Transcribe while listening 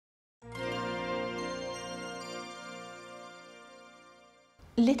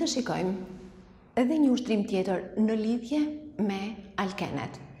Le të shikojmë edhe një ushtrim tjetër në lidhje me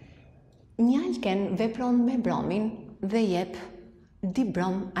alkenet. Një alken vepron me bromin dhe jep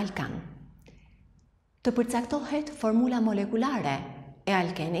dibrom alkan. Të përcaktohet formula molekulare e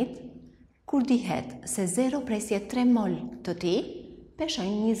alkenit, kur dihet se 0,3 mol të tij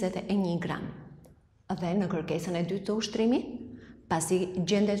peshojnë 21 gram. Dhe në kërkesën e dytë të ushtrimit, pasi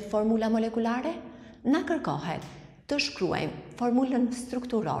gjendet formula molekulare, na kërkohet të shkruajmë formulën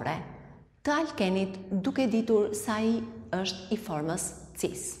strukturore të alkenit duke ditur sa ai është i formës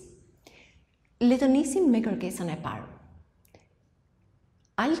cis. Le të nisim me kërkesën e parë.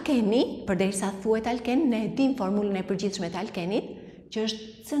 Alkeni, përderisa thuhet alken, ne dim formulën e përgjithshme të alkenit, që është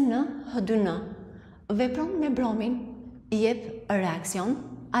CnH2n, vepron me bromin, jep reakcion,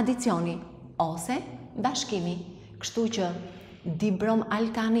 adicioni ose bashkimi, kështu që dibrom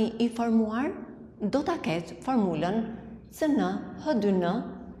alkani i formuar do ta ketë formulën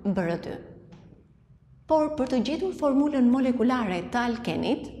CnH2n-2. Por për të gjetur formulën molekulare të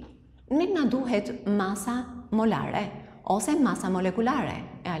alkenit, ne na duhet masa molare ose masa molekulare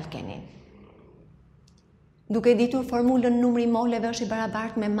e alkenit. Duke ditur formulën numri moleve është i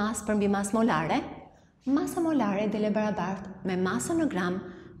barabartë me masë përmbi masë molare, masa molare del e barabartë me masën në gram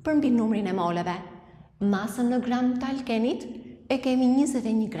përmbi numrin e moleve. Masën në gram të alkenit e kemi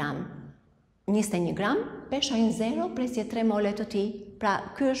 21 gram. 21 gram peshojnë 0,3 mole të tij, pra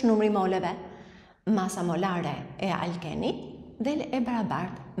ky është numri moleve. Masa molare e alkenit del e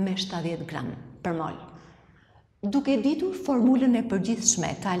barabartë me 70 gram për mol. Duke ditur formulën e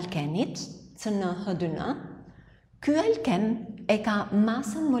përgjithshme të alkenit, CnH2n, ky alken e ka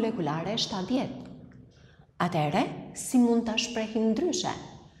masën molekulare 70. Atëherë, si mund ta shprehim ndryshe?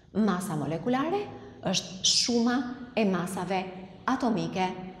 Masa molekulare është shuma e masave atomike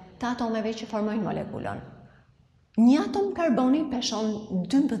të atomeve që formojnë molekulën. Një atom karboni peshon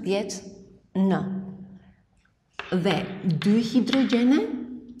 12 N dhe 2 hidrogjene,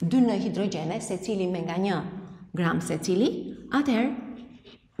 2 N hidrogjene, secili me nga 1 gram secili, atëherë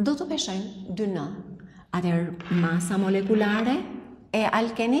do të peshojnë 2 N. Atëherë masa molekulare e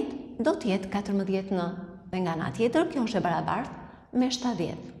alkenit do të jetë 14 N dhe nga ana tjetër kjo është e barabartë me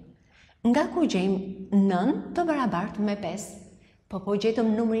 70. Nga ku gjejmë N të barabartë me 5, po gjetëm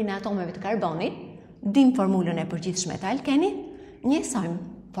numrin e atomeve të karbonit, dim formulën e përgjithshme të alkenit, njësojmë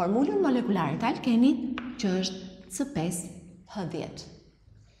formulën molekulare të alkenit që është C5H10.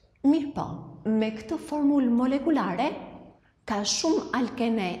 Mirë po, me këtë formulë molekulare ka shumë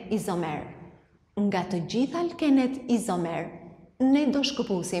alkene izomer. Nga të gjithë alkenet izomer, ne do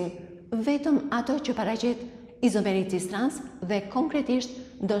shkëpusim vetëm ato që paraqet izomerit cis-trans dhe konkretisht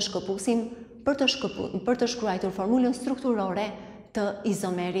do shkëpusim për të shkruar formulën strukturore të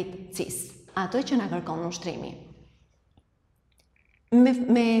izomerit cis, ato që na kërkon ushtrimi.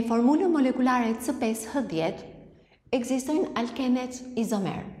 Me formulën molekulare C5H10 ekzistojnë alkenet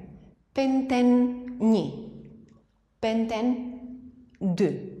izomer. Penten 1, penten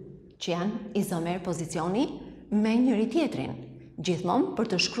 2, që janë izomer pozicioni me njëri tjetrin. Gjithmonë për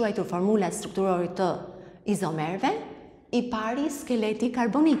të shkruar formulat strukturore të izomerve, i pari skeleti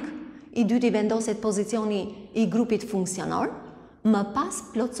karbonik, i dyti vendoset pozicioni i grupit funksionor, më pas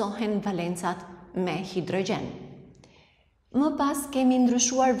plotësohen valencat me hidrogen. Më pas kemi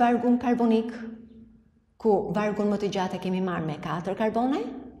ndryshuar vargun karbonik, ku vargun më të gjatë kemi marrë me 4 karbone,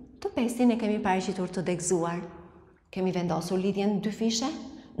 të 5-in e kemi paraqitur të degëzuar. Kemi vendosur lidhjen dy fishe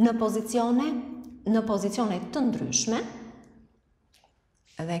në pozicione të ndryshme,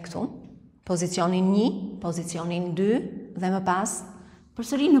 edhe këtu, pozicionin 1, pozicionin 2 dhe më pas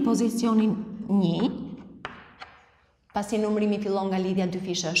përsëri në pozicionin 1, pasi numërimi fillon nga lidhja dy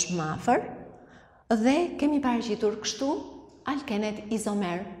fishe është më afër, dhe kemi paraqitur kështu alkenet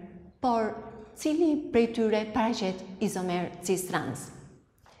izomer, por cili prej tyre paraqet izomer cis-trans.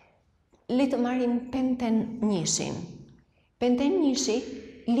 Le të marrim penten 1-shin. Penten 1-shi,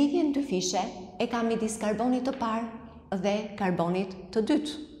 lidhjen dy fishe e ka midis karbonit të parë dhe karbonit të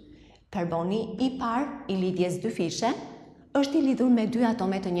dytë. Karboni i parë i lidhjes dy fishe është i lidhur me 2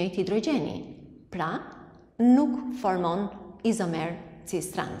 atome të njëjtë hidrogjeni, pra nuk formon izomer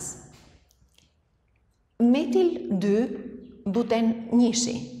cis-trans. Metil 2 buten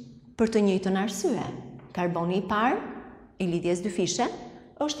 1-shi, për të njëjtën arsye. Karboni i parë i lidhjes dy fishe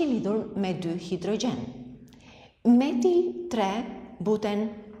është i lidhur me 2 hidrogen. Metil 3 buten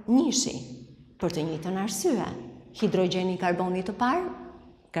 1-shi, për të njëjtën arsye. Hidrogeni karboni i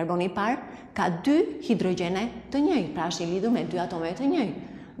parë ka 2 hidrogene të njëjtë, pra është i lidhur me 2 atome të njëjtë.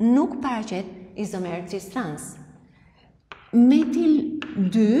 Nuk paraqet izomer cis-trans. Metil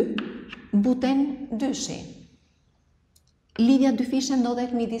 2 buten 2-shi, lidhja dyfishe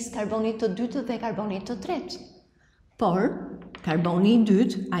ndodhet midis karbonit të dytë dhe karbonit të tretë. Por, karboni i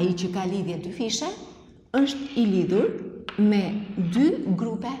dytë, ai që ka lidhje dyfishe, është i lidhur me dy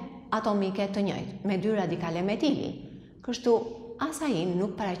grupe atomike të njëjtë, me dy radikale metili. Kështu, asaj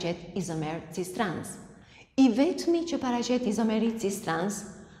nuk paraqet izomer cistrans. I vetmi që paraqet izomeri cistrans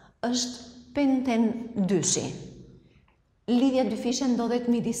është penten 2-shi. Lidhja dyfishe ndodhet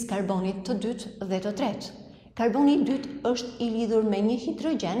midis karbonit të dytë dhe të tretë. Karboni i dytë është i lidhur me një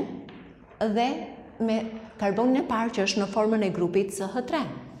hidrogen dhe me karbonin e parë që është në formën e grupit CH3.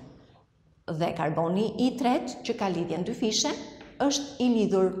 Dhe karboni i tretë që ka lidhjen dyfishe është i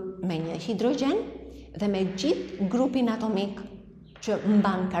lidhur me një hidrogen dhe me gjithë grupin atomik që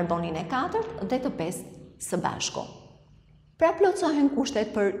mban karbonin e 4 dhe të 5 së bashku. Pra plotësohen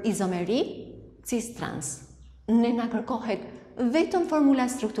kushtet për izomeri cis-trans. Ne na kërkohet vetëm formula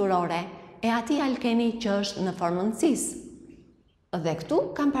strukturore e atij alkeni që është në formën cis. Dhe këtu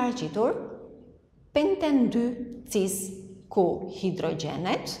kam paraqitur penten 2 cis ku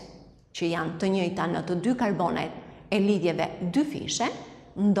hidrogenet, që janë të njëjta në të dy karbonet e lidhjeve dyfishe,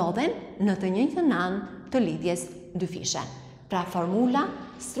 ndodhen në të njëjtën anë të lidhjes dyfishe. Pra formula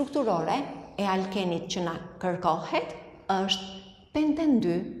strukturore e alkenit që na kërkohet është penten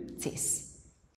 2 cis.